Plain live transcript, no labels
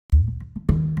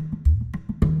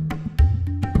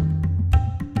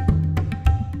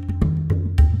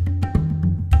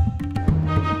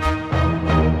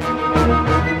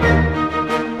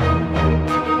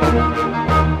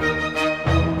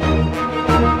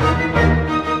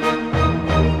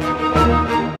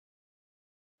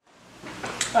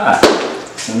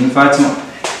Fatima.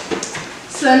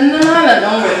 Sannan hala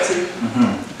dan wace.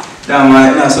 Dama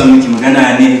ina son miki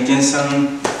magana ne, kin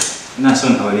san ina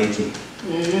son aure ki.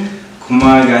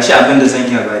 Kuma gashi abin da zan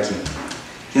iya baki.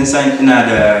 Kin san ina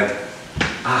da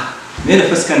me da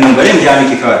fuskan nan bari in ga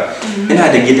miki kawai. Ina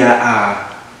da gida a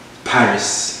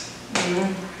Paris.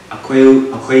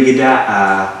 Akwai gida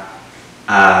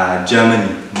a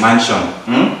Germany, mansion.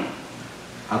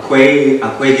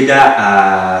 Akwai gida a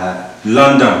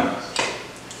London.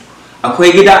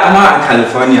 Akwai gida amma a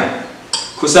California.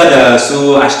 Kusa da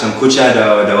su Ashton Kutcher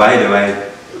da waye.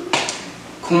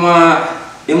 Kuma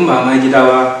in ba ma gida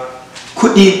ba,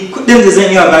 kudin da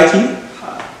zan iya baki?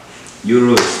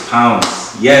 Euros,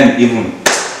 pounds, yen even.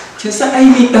 Kin san ai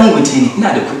ni dan waje ne,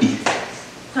 ina da kudi.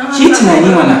 Ki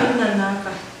tunani mana.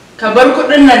 Ka bar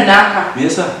kudin nan naka. Me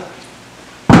yasa?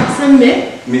 San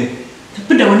me? Me?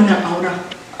 Tafi da wannan auren.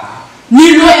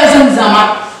 Ni loya zan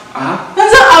zama. Dan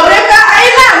zan aure ka ai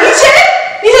na ni ce?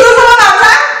 Ni zan zama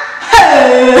mata?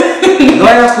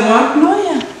 Loya kuma?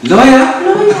 Loya. Loya?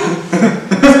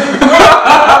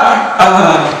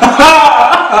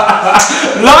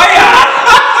 Loya!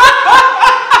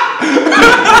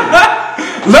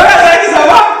 Loya zaki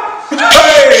zama?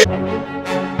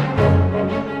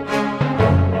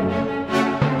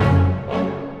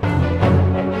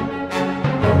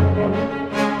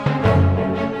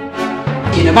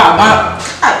 Ina ba.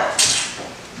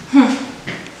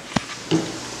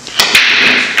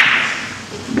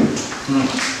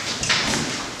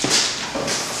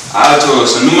 To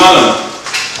sannu malam.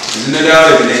 Yanzu na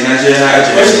dawo da gidan na je na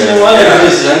ajiye shi.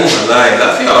 Wallahi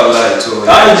lafiya wallahi to.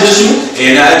 Ka ajiye su?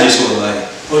 Na ajiye su wallahi.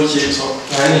 Okay, so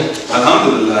yani.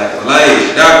 Alhamdulillah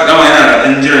wallahi dama yana da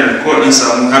dan jiran ko din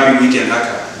samu happy weekend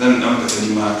haka. Dan fita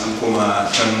nima an koma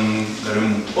can garin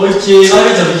mu. Okay, za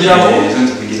ka tafi gida ko? Zan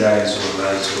tafi gida yanzu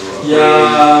wallahi to. Ya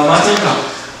matanka?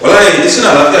 Wallahi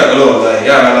suna lafiya kalau wallahi,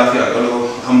 yara lafiya kalau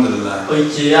alhamdulillah.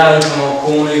 Okay, yaran kuma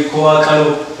komai kowa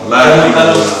kalau. Wallahi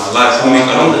komai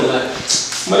kalau.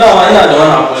 Muna ma ina da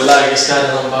wani abu wallahi gaskiya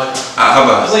da zan baka.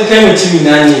 Haba. Zan kai mutumi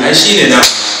na ne. Ai shine da.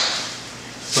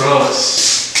 Bros.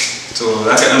 To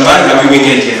zaka dan ba happy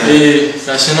weekend kenan.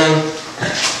 Gashi nan.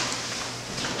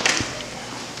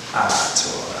 To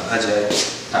Alhaji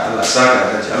Allah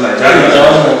saka Alhaji, Allah ya jari da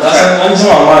wannan kasan an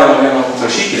jima ma da magana ko. To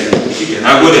shikenan.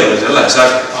 Nagode Alhaji, Allah ya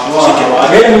saka. Shikenan. A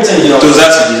ga mutan gida. To za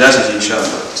su ji insha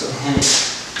Allah.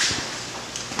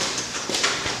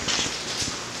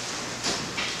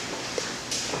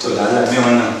 To da Allah me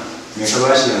wannan me ka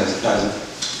bashi da dazu?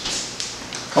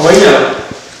 Kamar ya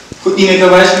Kudi ne ka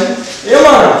bashi?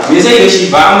 Ma. Me zai da shi?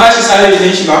 Ba an bashi salary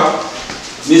din shi ba?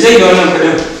 Me zai da wannan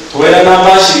kudin? To wai na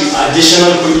bashi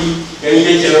additional kudi gani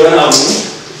yake wani abu.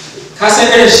 Ka san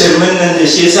irin shirmin nan da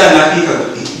shi yasa na fi ka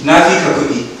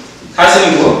kudi. Ka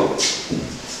sani ko?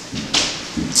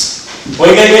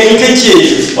 Wai gani kake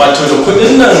wato da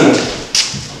kudin nan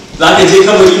za ka je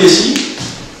kabari da shi?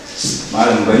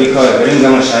 Malam bari kawai bari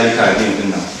gama sharika a din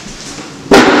nan.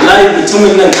 Wallahi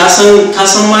mutumin nan ka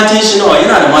san matan shi nawa,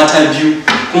 yana da mata biyu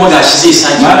kuma gashi zai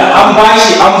sake. Malam an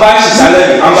bashi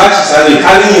salary.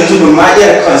 Kalin yanzu ban ma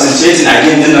iya concentrating a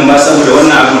game din nan ba saboda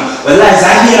wannan abu. Wallahi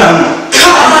zahira mu.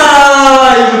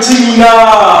 Kai mutumina.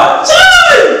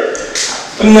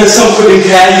 Wannan son kudin ka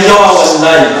yayi yawa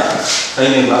wallahi. Kai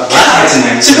ne ba ka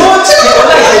tunani. Cika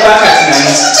wallahi ba ka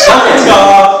tunani.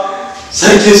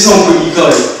 Sarkin son kudi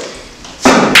kawai.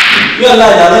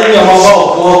 Wallahi da zan iya ma ba wa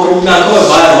kowa kudi na kawai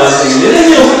baya ba sai ne zan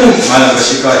iya kudin. Malam ba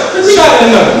shi kawai. Ka ji ka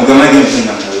nan. Mu ga magin din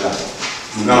nan Allah.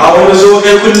 Mu ga wani zo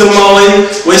kai kullum ma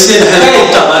wai sai da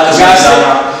helicopter ba ka zo.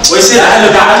 Wai sai da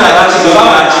helicopter ba ka zo.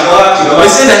 Wai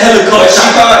sai da helicopter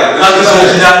ba ka zo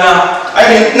gidana.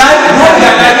 Ai na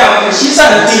ga shi sa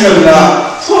da tilan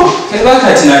na. Kai ba ka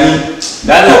tunani.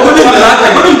 Da kudin da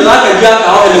zaka biya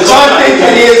ka hawa helicopter. Kai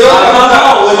ne zo ka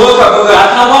buga.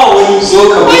 Ka ba wani zo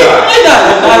ka buga. Ina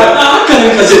da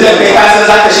hankalin ka zai da kai ka san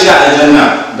zaka shiga aljanna.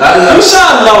 Da Allah. Insha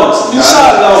Allah.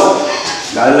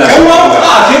 Da Allah. Kai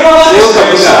ma zo ka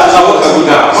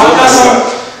buga.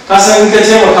 Ka san in ka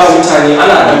taimaka mutane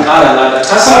ana dan ƙara lada.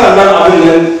 Ka san wannan abin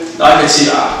nan da aka ce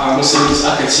a musulunci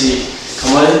aka ce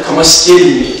kamar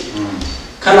scale ne.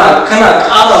 Kana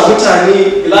ƙara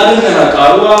mutane ladan ka na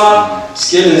ƙaruwa,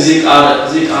 scale zai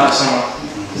ƙara sama.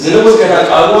 Zunubin ka na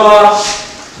ƙaruwa.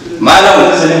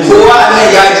 Malam kowa Allah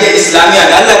ya je Islamiya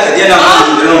da Allah ka daina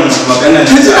irin maganar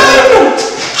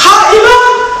ha ina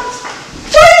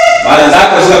Malam za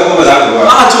ka zuwa ko ba za ka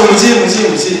ba? To mu je.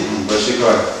 Ba shi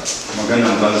kawai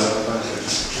maganar banza.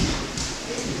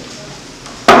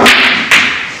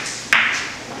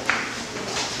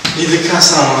 Ni da ka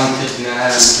samu hankali na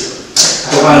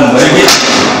ko malam bari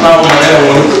ba mu magana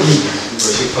wani kuɗi. Ba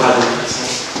shi kawai.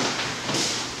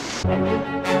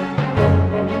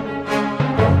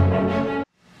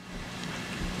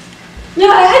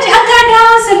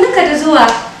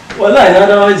 wallahi na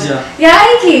dawo jiya. Ya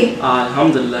aiki?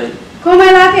 Alhamdulillah.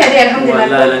 Komai lafiya dai alhamdulillah.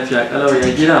 Wallahi lafiya kalau ya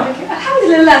gida.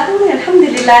 Alhamdulillah komai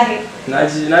alhamdulillah.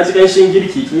 Naji ganshin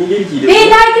girki, kin yi girki da.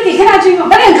 Na girki kana jin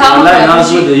bari in kawo. Wallahi na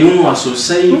zo da yunwa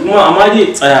sosai kuma amma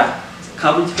dai tsaya.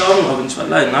 Kafin ki kawo min abinci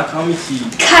wallahi na kawo miki.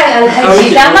 Kai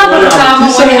alhaji da ma ba ka kawo min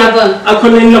wani abin.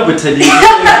 Akwai na fita dai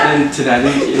dan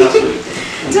tunanin ki ina so.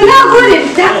 To na gode.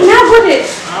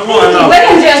 Bari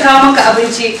in je in kawo maka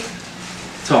abinci.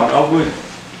 To na gode.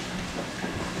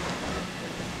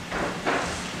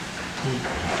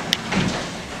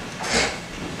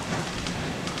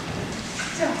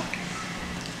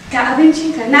 Ga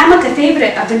abincinka, na maka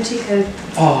favorite abincinka.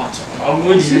 Oh, to na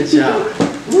gode jiya.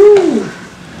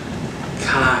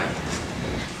 Kai.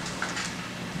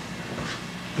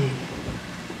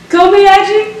 Komai ya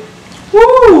ji?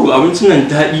 Abincin nan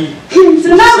daɗi.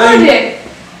 Na gode.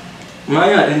 Ma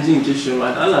ya ɗan jin kishin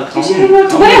ba da Allah kawo. Kishin ba,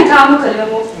 bari in kawo maka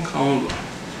lemo. Kawo ba.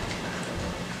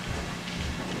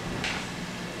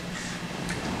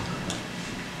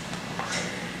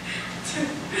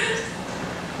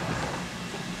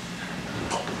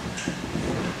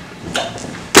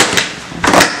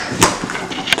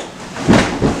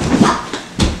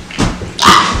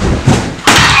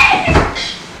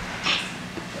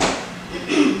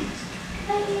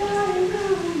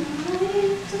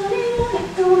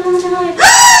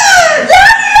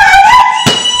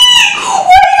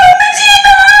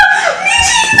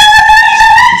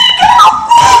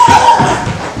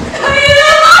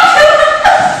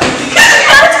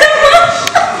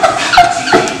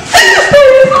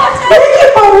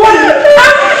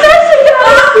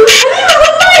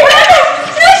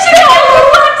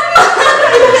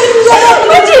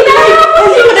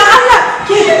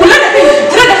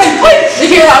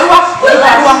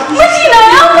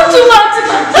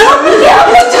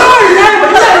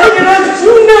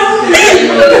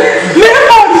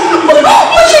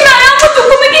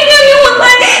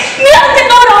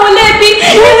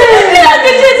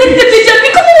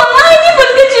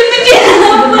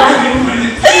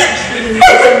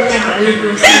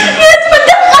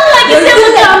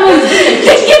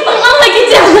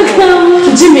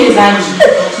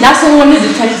 Na san wani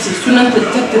detective sunan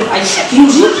detective Aisha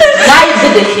kinji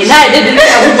na yadda da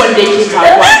abubuwan da yake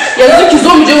faruwa yanzu ki zo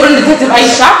mu je wurin detective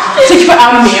Aisha sai ki faɗa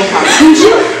min me ya faru kinji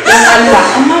dan Allah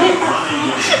amma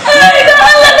dai dan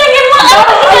Allah da girma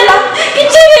Allah ki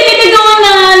ce ni daga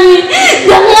wannan hali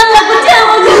dan Allah ku ce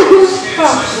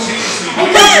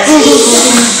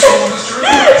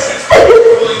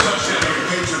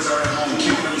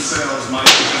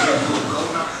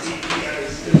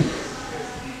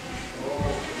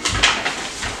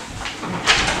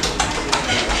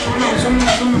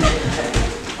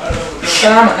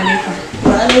Assalamu alaikum.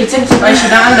 Detective Aisha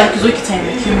dan Allah ki zo ki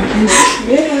taimake mu.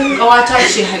 Kawata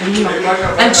ce Halima.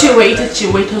 An ce wai ita ce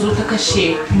wai ta zo ta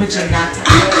kashe mijin nata.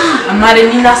 Amma da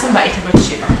ni na san ba ita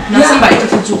bace ba. Na san ba ita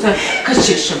ta zo ta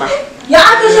kashe shi ba. Ya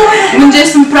aka je mun je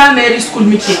sun primary school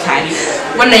muke tare.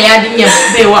 Wannan yarinya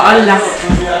baiwa Allah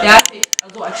ya ce a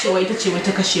zo a ce wai ita ce wai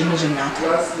ta kashe mijin nata.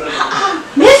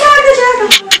 Me yasa aka je haka?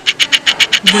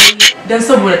 Dan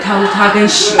saboda ta zo ta gan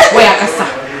shi waya kasa.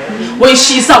 Wai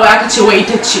shi sa wai aka ce wai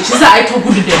ita ce shi za a yi ta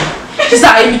gudu da ni shi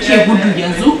za a yi muke gudu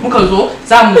yanzu muka zo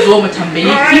za mu zo mu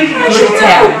tambaye ki ki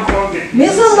taya me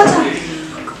zan mata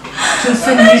kin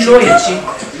san ni lawyer ce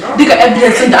duka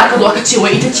evidence da aka zo aka ce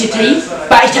wai ita ce ta yi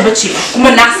ba ita bace kuma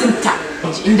na san ta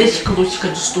inda kika zo kika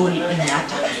ji story din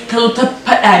nata ta zo ta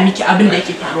faɗa miki abin da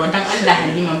yake faruwa dan Allah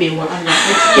Halima bai wa Allah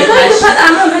ya tashi faɗa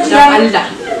min hajiya Allah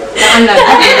Allah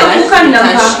da kukan nan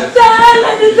fa da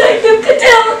Allah da zaki ka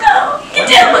taimaka ki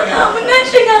taimaka mun na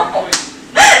shiga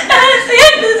na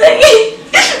sayar da zaki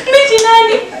mijina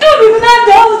ne dudu na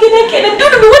dawo gida kenan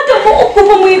dudu wata mu uku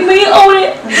ba mu yi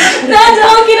aure na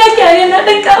dawo gida kenan na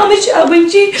dan kawo mishi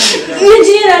abinci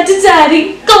miji yana ta tare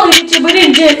kawai ce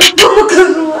bari je ɗauko maka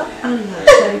ruwa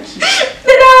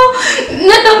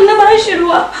na dawo na ba shi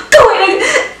ruwa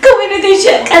kawai na gaishe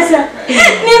a ƙasa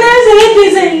ne na sayar da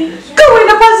zai kawai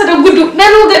na fasa da gudu na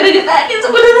roga daga ɗaki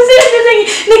saboda na sayar da zai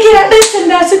na kira ɗan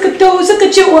sanda suka taho suka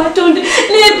ce wato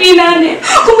laifina ne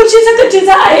kuma ce suka ce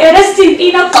za a yi arrestin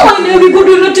ɗina kawai na bi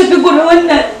gudu na tafi gudu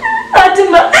wannan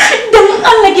Fatima dan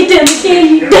Allah ki taimake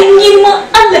ni dan girman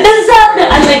Allah dan zaɓin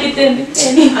Allah ki taimake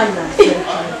ni Allah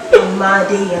amma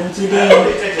dai yanzu dai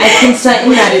a kin san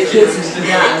ina da cases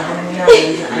guda a hannuna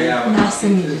yanzu na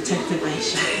sani da detective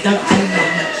Aisha dan Allah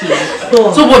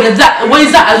nake saboda wai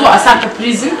za a zo a saka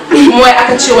prison kuma wai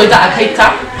aka ce wai za a kai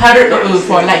ka har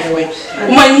for life wai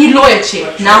kuma ni lawyer ce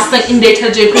na san inda ta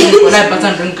je prison for life ba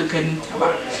zan rinka ganin ta ba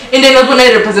inda na zo na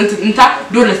representative ɗinta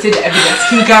dole sai da evidence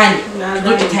kin gane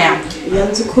zo ki taya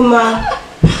yanzu kuma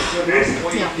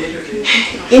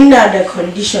ina da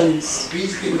conditions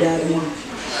guda biyu.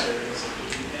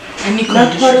 Na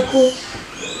farko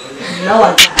na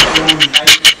wata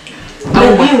na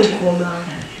biyu kuma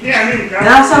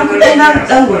na san kudin na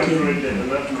dangote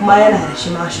kuma yana da shi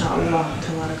masha Allah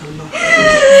tabarakallah.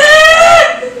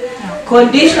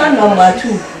 Condition number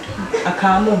 2 a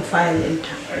kamun file ɗinta.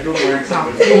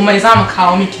 Mai za mu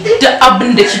kawo miki duk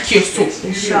abin da kike so.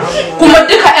 Kuma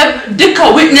duka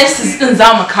witnesses din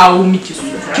za mu kawo miki su.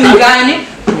 Kin gane?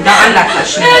 Dan Allah ka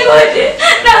shi. Na gode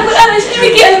Allah shi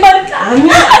miki albarka.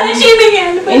 Allah shi miki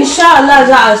albarka. Insha Allah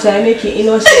za a same ki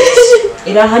innocent.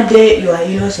 Idan har dai you are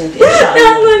innocent insha Allah.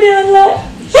 Na gode Allah.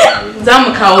 Za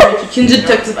mu kawo miki kin ji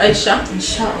Detective Aisha?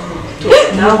 Insha Allah. To,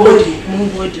 na gode, mun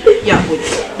gode. Ya gode.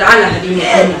 Da Allah Halima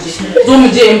ko mu je. Zo mu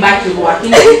je in baki ruwa. Kin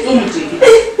ji zo mu je.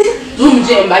 Zo mu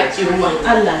je in baki ruwa.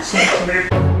 Allah sarki.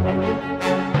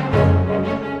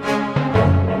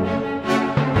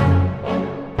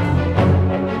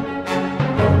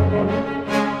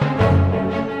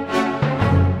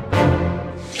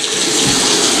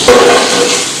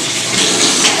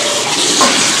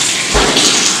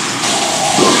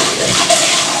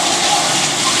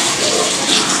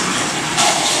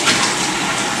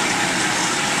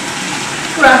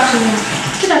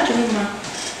 Good afternoon, ma.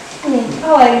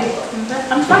 How are you?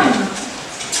 I'm fine.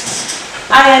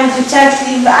 I am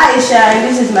Detective Aisha and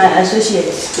this is my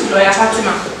associate. Lawyer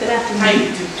Fatima. Good afternoon. How you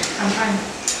do? I'm fine.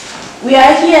 We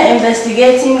are here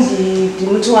investigating the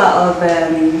mutuwa of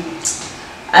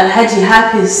Alhaji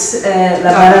Hafiz and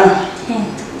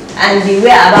the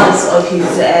whereabouts of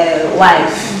his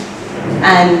wife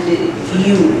and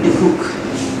you, the cook.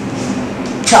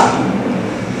 Top.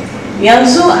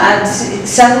 Yanzu at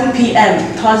 7 p.m.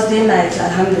 Thursday night,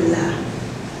 alhamdulillah.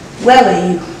 Where were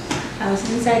you? I was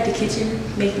inside the kitchen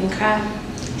making crab,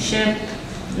 shrimp,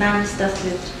 lamb stuffed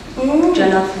with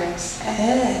jollof rice.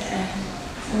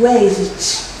 Where is it?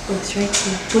 Oh, it's right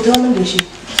here. Put on the sheet.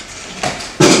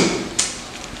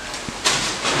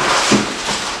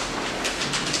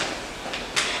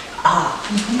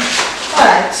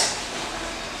 Alright.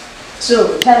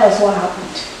 So, tell us what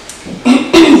happened.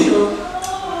 So,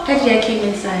 Hajiya came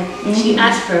inside. She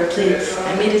asked for a plate.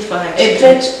 I made it for her. A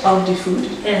plate of the food?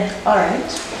 Yeah.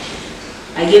 Alright.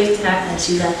 I gave it to her and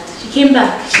she left. She came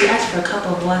back. She asked for a cup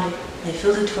of water. I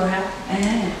filled it for her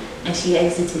and she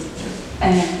exited.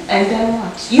 And then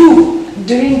what? You,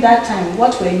 during that time,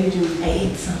 what were you doing? I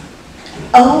ate some.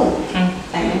 Oh.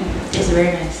 It's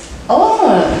very nice. Oh,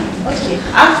 okay.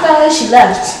 After she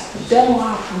left, then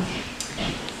what happened?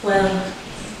 Well,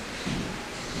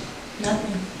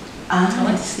 nothing. I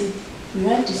went to sleep. You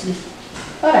went to sleep.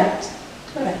 Alright.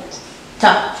 Alright.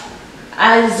 Top.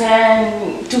 As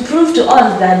to prove to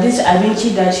us that this abinci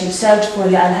that you served for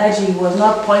the Alhaji was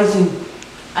not poison,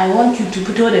 I want you to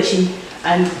put on the sheet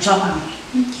and chop him.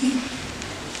 Okay.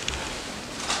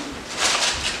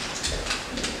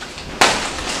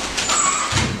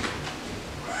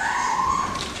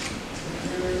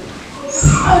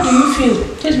 How do you feel?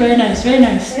 It's very nice, very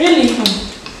nice. Really?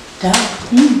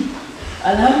 Damn.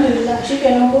 Alhamdulillah, she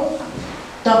can go.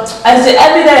 As the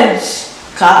evidence,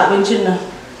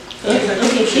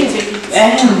 Okay, she take it.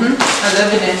 As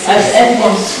evidence. As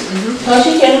evidence. So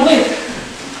she can wait.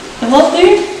 The whole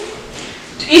thing?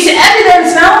 It's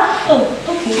evidence now. Oh,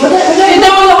 okay.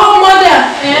 There was a whole mother.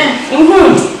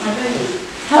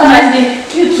 Have a nice day.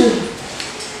 You too.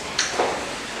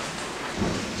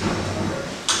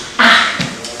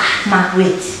 Ma,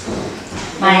 wait.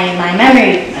 My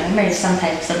memory is some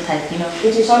type, you know.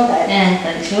 It is on that. Yeah,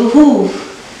 who?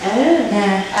 I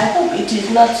hope it is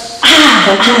not.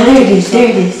 There it is.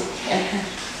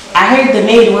 I heard the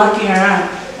maid walking around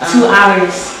 2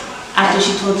 hours after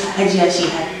she told Hajiya she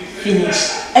had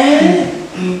finished.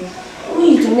 Who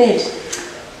is the maid?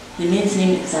 The maid's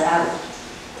name is Sarah.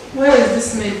 Where is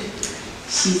this maid?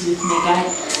 She's with my guy.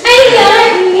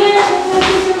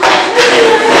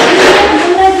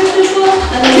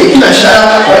 Ina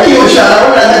shara, wani yau shara,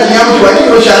 wannan na ya mutu, wani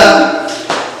yau shara.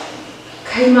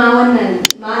 Kai ma wannan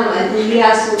malam Abdul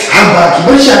ya so. Haba, ki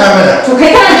bar shara mana. To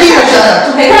kai kana ji shara.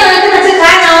 To kai kana ce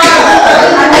kana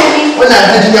wannan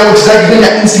alhaji ya mutu zaki dinga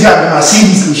in siga da masu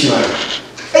yi sun shi ba.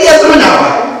 Ai ya zama nawa.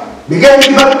 Bai ga ni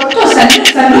ba. to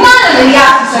sannu malam ya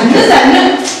sannu.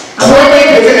 Amma dai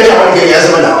da kaga da wani ya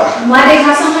zama nawa. Amma dai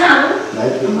ka san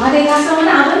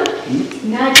wani abu?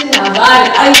 Na ji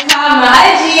labarin an kama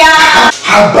Hajiya.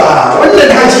 Haba,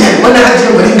 wannan hajiya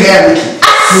bari gaya miki.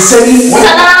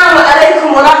 Assalamu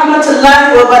alaikum wa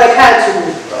rahmatullahi wa barakatuh.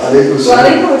 Wa alaikum Wa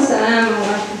alaikum assalam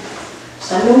wa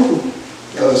Sannunku.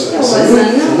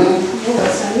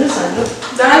 sannu.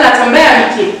 Dan Allah tambaya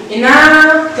muke. Ina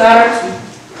Zaratu?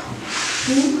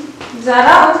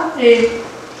 Zara'u?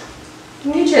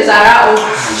 Ni ce Zara'u.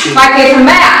 Ba ke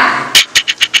tambaya?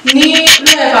 Ni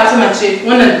Laya Fatima ce,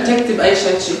 wannan detective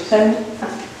Aisha ce.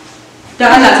 Da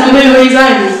Allah tambayoyi za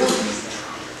mu yi.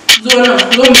 Zo nan,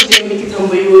 zo mu je miki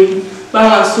tambayoyi. Ba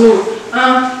ma so.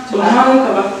 Ba ma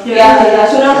ka ba. Ya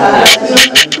sunan ka.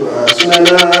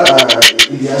 Sunana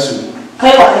Iliyasu.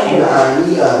 Kai wa ne?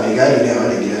 Ni mai gadi ne a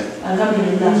wannan gidan.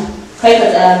 Alhamdulillah. Kai ka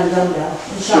tsaya mu zauna.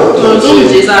 Insha Allah. To zo mu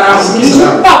je Zara'u.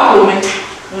 Ba komai.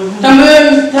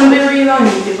 Tambayoyi za mu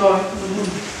yi kawai.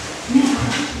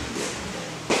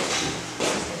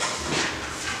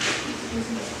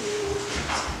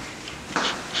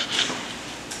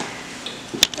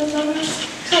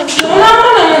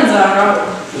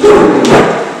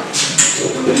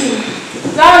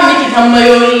 Za mu miki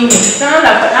tambayoyi ne, tana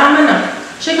da faɗa mana.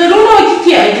 Shekaru nawa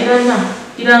kike a gidan nan?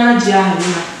 Gidan Hajiya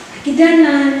Halima. A gidan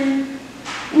nan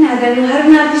ina ganin har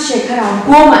na fi shekara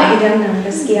 10 a gidan nan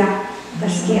gaskiya.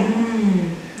 Gaskiya.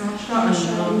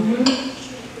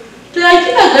 To ya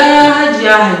kika ga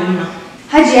Hajiya Halima?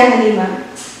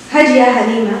 Hajiya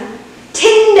Halima.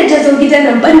 Tun da ta zo gidan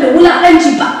nan banda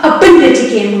wulaƙanci ba abin da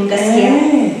take min gaskiya.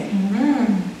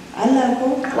 Allah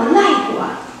ko? Wallahi kuwa.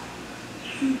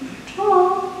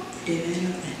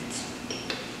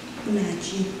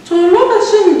 To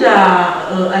lokacin da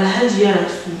Alhaji ya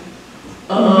rasu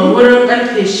wurin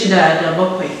karfe 6 da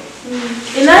 7.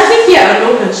 Ina kike a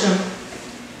lokacin?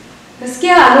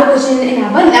 Gaskiya a lokacin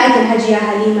ina ban ɗakin Hajiya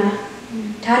Halima.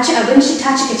 Ta ci abinci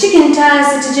ta cika cikinta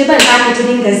sai ta je ban ɗaki ta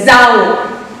dinga zawo.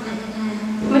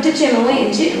 Kuma ta ce min wai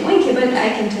in je in wanke ban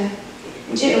ɗakinta.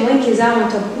 In je in wanke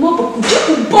zamunta kuma ba ku ji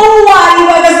uban wari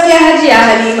ba gaskiya Hajiya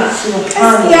Halima.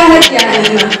 Gaskiya Hajiya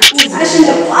Halima. Ashin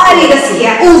da kwari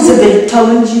gaskiya. Uzubil ta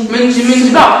mun ji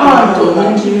ba kwanto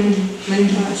mun ji.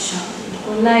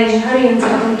 Wallahi har yanzu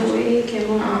abin da wai yake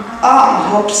mun.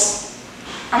 Hops.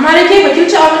 Amma da ke bakin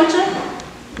ci abincin?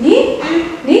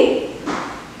 Ni?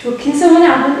 To kin san wani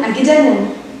abu a gidan nan?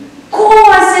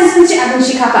 Kowa sai sun ci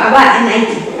abinci kafa a ba ɗan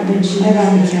aiki abinci.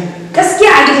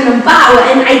 Gaskiya a gidan nan ba wa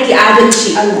ɗan aiki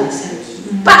abinci. Allah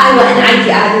sarki. Ba a wa ɗan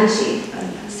aiki abinci.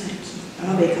 Allah sarki.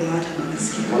 Amma bai kamata ba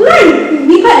gaskiya. Wallahi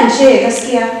ni fa in ce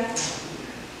gaskiya.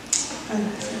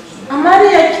 Amma da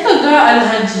ya kika ga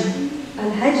Alhaji?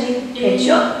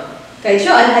 Kai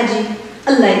sho Alhaji.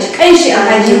 Allah ya ji kanshi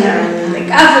Alhaji na. Allah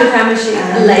gafarta mishi.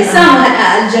 Allah ya sa mu haɗa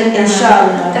aljanna. Insha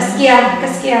Allah.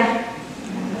 Gaskiya.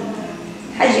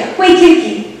 Haji akwai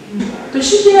kirki. To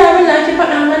shi ke abin da ake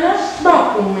faɗa mana ba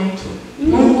komai.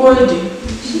 Mun gode.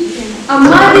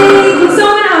 Amma dai kun san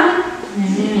wani abu?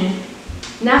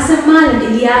 Na san Malam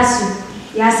Iliyasu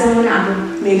ya san wani abu.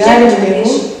 Mai gadi ne ko?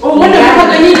 Oh, wanda muka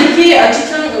gani da ke a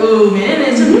cikin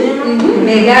menene sun nema?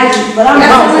 Mai gadi. Bara mu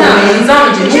za mu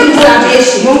je. Kin zabe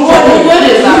shi. Mun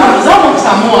gode za mu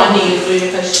samu wani ya zo ya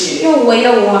kashe.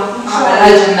 Yawwa.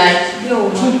 Alhajin naki.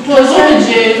 To zo mu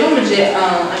je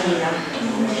Amina.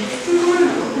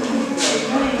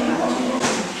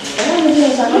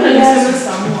 Wannan ne sai mun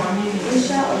samu wani ne.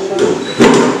 Insha Allah.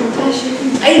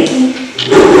 Aiki.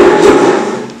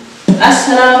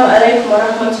 Assalamu alaikum wa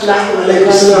rahmatullahi wa Alaikum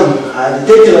barakatuh. salam. A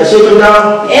detective a shekun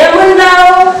dawo? Mun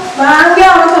dawo. Ba an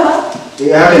gaya maka ba?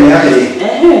 Haka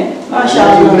ne. Masha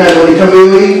Allah. Kuna da wani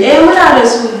tambayoyi? Muna da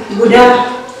su guda.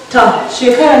 To,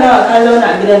 shekara nawa ka zauna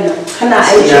a gidan nan? Kana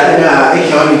aiki? Ya ina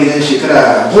aiki a wani gidan shekara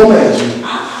 10 yanzu.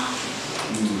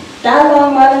 Da Allah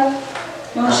malam.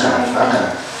 Masha Allah. Haka.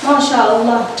 Masha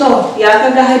Allah. To, ya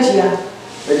kaga Hajiya?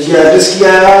 Hajiya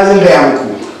gaskiya zan gaya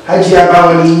muku. Hajiya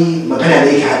ba wani magana da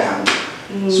yake haɗa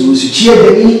mu. Su ciyar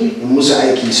da ni in musu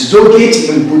aiki, su zo gate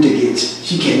in bude gate.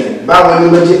 Shikenan ba wani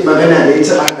magana da ya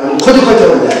taɓa haɗa mu kwata-kwata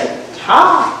wallahi.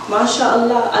 Masha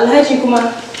Allah. Alhaji kuma?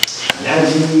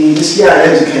 Alhaji gaskiya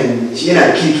Alhaji kan shi yana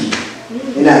da kirki.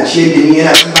 Yana ciyar da ni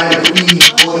yana kuma da kuɗi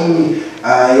ko in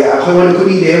akwai wani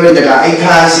kuɗi da yawa daga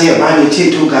aika sai ya bani ce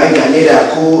to ga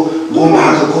naira ko 10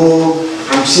 haka ko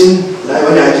 50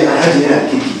 wani Alhaji yana da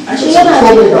kirki. Ashe yana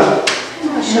da ba.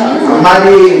 Amma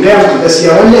dai in gaya muku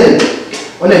gaskiya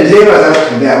wannan direba za ku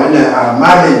tambaya wannan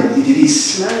Malam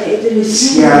Idris.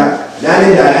 Gaskiya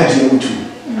ranar da Alhaji ya mutu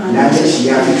na ga shi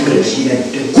ya fito da gidan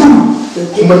da gudu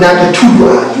kuma na ga tudu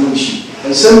a hajjun shi.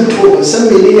 Ban san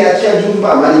menene ya ci hajjun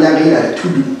ba amma na ga yana da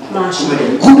tudu kuma da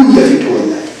gudu ya fito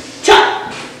wallahi.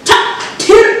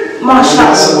 Masha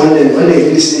Allah. Wannan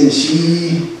Idris din shi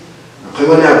akwai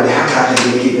wani abu da haka da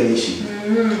yake gani shi.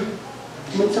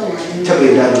 Taɓa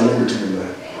yadda da wani mutumin ba.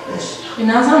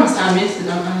 Ina za mu same su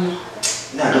don Allah.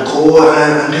 Na da kowa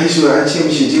an kai shi an ce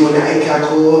mishi je wani aika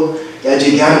ko ya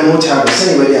je gyara mota ba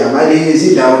sani ba dai amma dai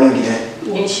zai dawo nan gida.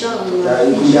 inshallah kun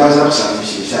ya za ku samu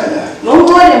shi insha Allah mun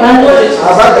gode a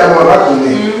ba da ma ba ku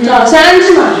ne to sai an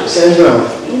jima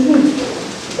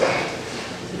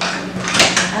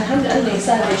alhamdulillah ya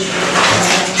sa da shi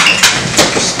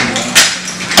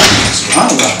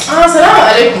Assalamu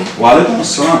alaikum. Wa alaikum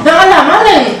assalam. Dan Allah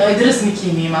Malam Idris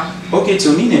nake nema. Okay,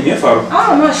 to ni ne me ya faru?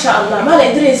 Masha Allah.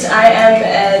 Malam Idris, I am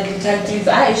Detective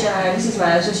Aisha and this is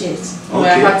my associate.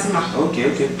 Okay. Fatima.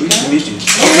 Okay. Pleased to meet you.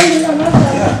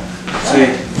 Yeah. So,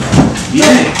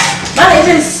 yeah. Malam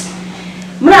Idris,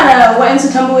 muna da wa'ansu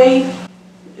tambayoyi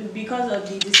because of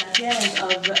the disappearance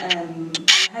of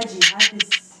Haji Hafiz.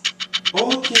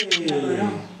 Okay.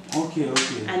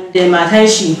 And the matan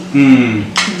shi.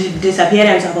 The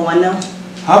disappearance of wannan.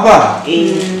 Haba.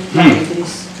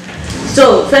 Idris.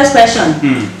 So, first question.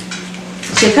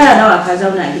 Shekara nawa ka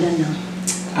zauna a gidan nan?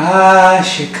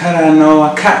 Shekara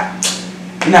nawa ka.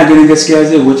 Ina ganin gaskiya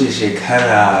zai wuce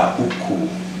shekara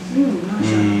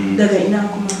 3. Daga ina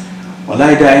kuma?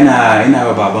 Wallahi da ina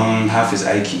wa baban Hafiz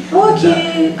aiki.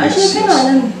 Okay. Ashe kana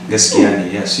nan. Gaskiya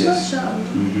ne, yes. Masha Allah.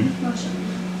 Masha Allah.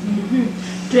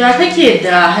 To ya kake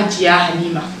da Hajiya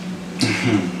Halima?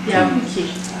 Ya kuke?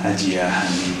 Hajiya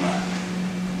Halima.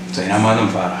 To ina ma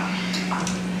zan fara.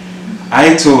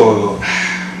 Ai to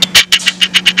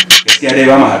gaskiya dai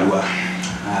ba mu haduwa.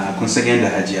 Kun san yadda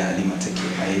Hajiya Halima take.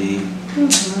 Ai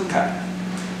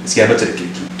gaskiya ba ta da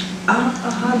kirki.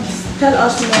 Tell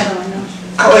us more about that.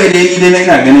 Kawai dai ni dai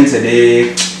ina ganin ta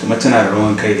dai kamar tana da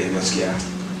rawan kai da gaskiya.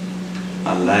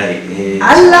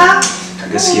 Allah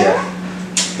gaskiya.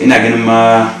 Ina ganin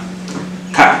ma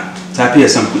ta fiye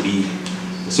son kuɗi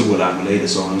da su gulagulai da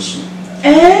sauransu.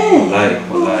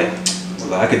 Wallahi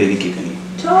haka dai nake gani.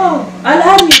 To,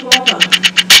 Alhaji Baba.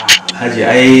 Alhaji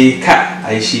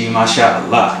ai shi masha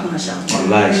Allah.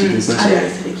 Wallahi shi kin san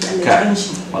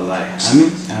shi wallahi.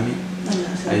 Amin.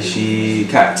 Ai shi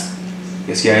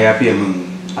gaskiya ya fiye min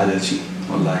adalci.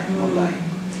 Wallahi.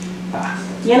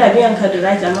 Yana biyan ka the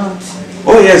right amount.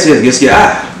 Oh yes,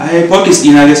 gaskiya. Ai pockets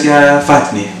ina gaskiya fat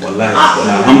ne. Wallahi.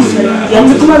 Alhamdulillah.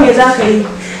 Yanzu kuma me za ka yi?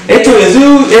 To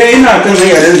yanzu ina kan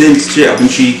hanya da zan ci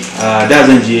abinci. Da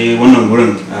zan je wannan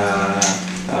gurin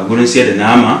sayar da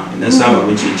nama idan samu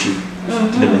abinci in ci.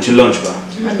 Da ban ci lunch ba.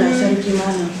 Allah ya sarki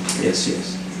malam. Yes.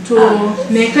 To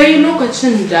me kai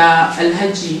lokacin da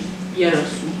Alhaji ya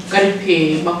rasu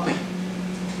karfe 7?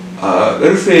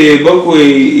 Karfe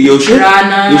 7 yaushe?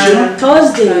 Ranar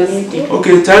Thursday.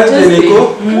 Okay, Thursday ne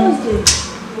ko?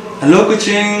 A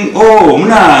lokacin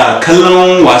muna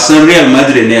kallon wasan Real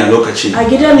Madrid ne a lokacin. A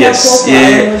gidan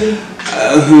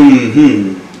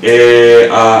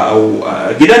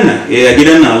na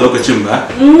gidan nan a lokacin ba.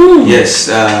 Yes,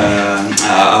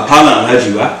 a falon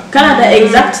Alhaji ba. Kana da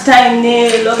exact time ne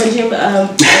lokacin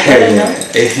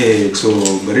to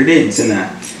bari dai tuna.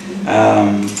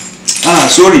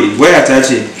 Sorry, waya ta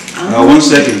ce. 1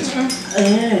 second.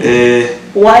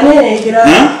 Wane ne kira?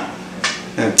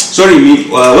 Sorry,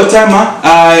 what time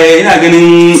ina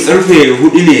ganin karfe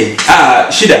 4 ne.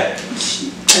 6.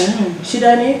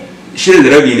 6 ne?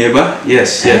 6:30 ne ba?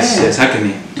 Yes, haka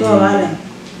ne. To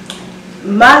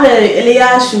Malam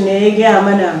Ilyasu ne ya gaya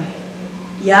mana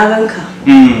yaranka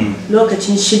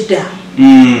lokacin 6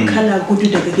 kana gudu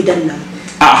daga gidan nan.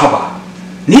 Haba.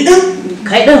 Ni din?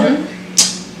 Kai din?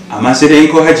 Amma sai dai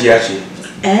ko Hajiya ce.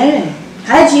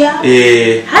 Hajiya?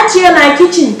 Hajiya na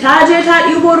kitchen ta je ta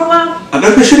ɗibo ruwa. A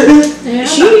ƙarfe 6 din?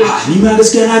 Shi? Ni ma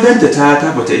gaskiya na ganta ta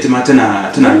tabbata ita ma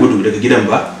tana gudu daga gidan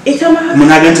ba. Ita ma? Kuma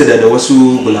na ganta da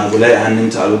wasu bulagulai a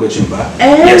hannunta a lokacin ba.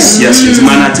 Yes, yanzu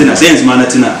ma na tuna. Sai yanzu ma na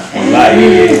tuna.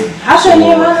 Wallahi. Haka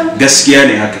ne ma? Gaskiya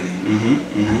ne haka ne.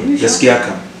 Gaskiya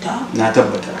kam. Na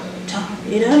tabbata.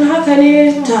 Idan haka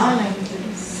ne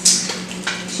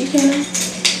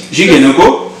Shikenan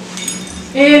ko?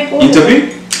 In tafi?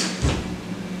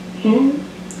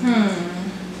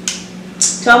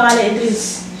 Malam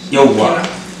Idris. Yawwa.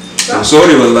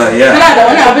 Sorry wallahi ya. Kana da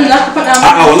wani abin za ka faɗa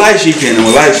mana? Wallahi shikenan.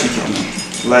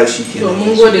 To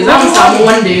mun gode za mu samu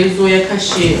wanda ya zo ya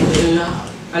kashe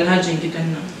Alhajin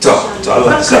gidan nan. To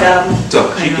Allah ya sa. To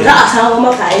shikenan. Za a samu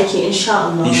maka aiki insha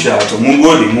Allah. Insha Allah. To mun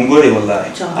gode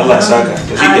wallahi. Allah ya saka.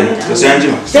 To shikenan. To sai an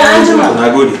jima. Sai an jima.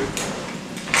 Na gode.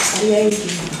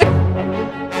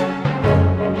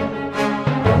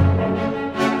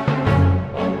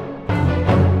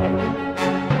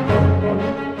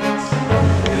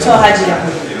 To Hajiya,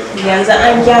 yanzu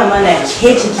an gaya mana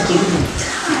ke ce kike gudu.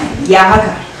 Ya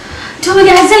haka? To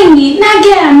ya zan yi? Na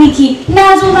gaya miki,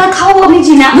 na zo na kawo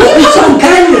mijina. Ni ba ban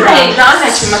gane ba. Da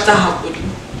Allah ki mata haƙuri.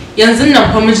 Yanzu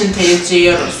nan fa mijinta ya je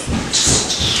ya rasu.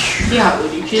 Ki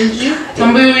haƙuri, kin ji?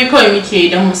 Tambayoyi kawai muke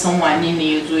idan mu san wane ne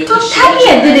ya zo ya kashe. To ta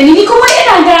yarda da ni kuma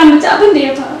ina gaya mata abin da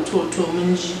ya faru. to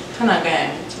mun ji tana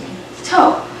gaya miki ne.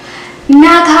 To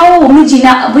na kawo wa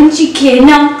mijina abinci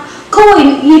kenan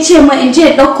kawai ya ce ma in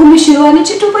je ɗauko mishi ruwa na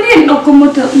ce to bari in ɗauko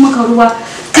maka ruwa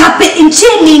kafin in ce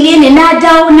menene na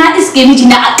dawo na iske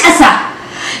mijina a ƙasa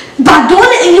ba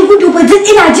dole in yi gudu ba duk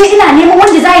ina neman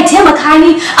wanda za ya taimaka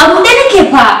ni a ruɗe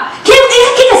nake fa ke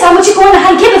kika samu cikin wani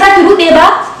hali ke ba za ki ruɗe ba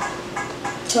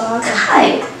to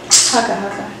haka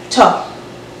to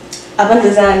abin da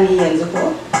za mu yi yanzu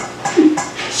ko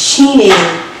shine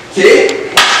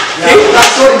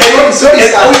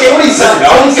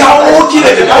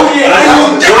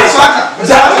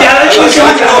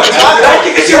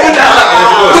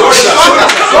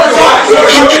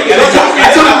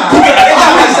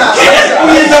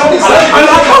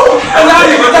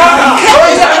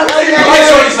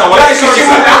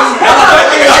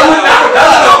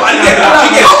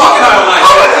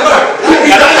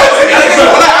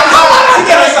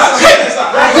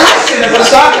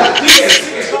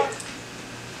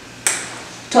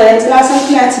to yanzu na san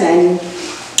kina tunani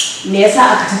me yasa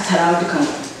aka tattara dukan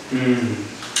ku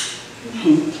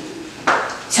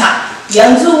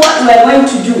yanzu what we are going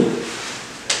to do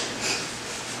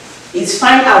is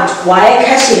find out waye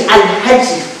kashe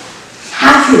Alhaji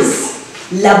Hafiz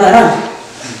labaran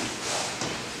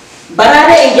bara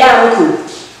da in gaya muku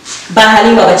ba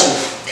Halima bace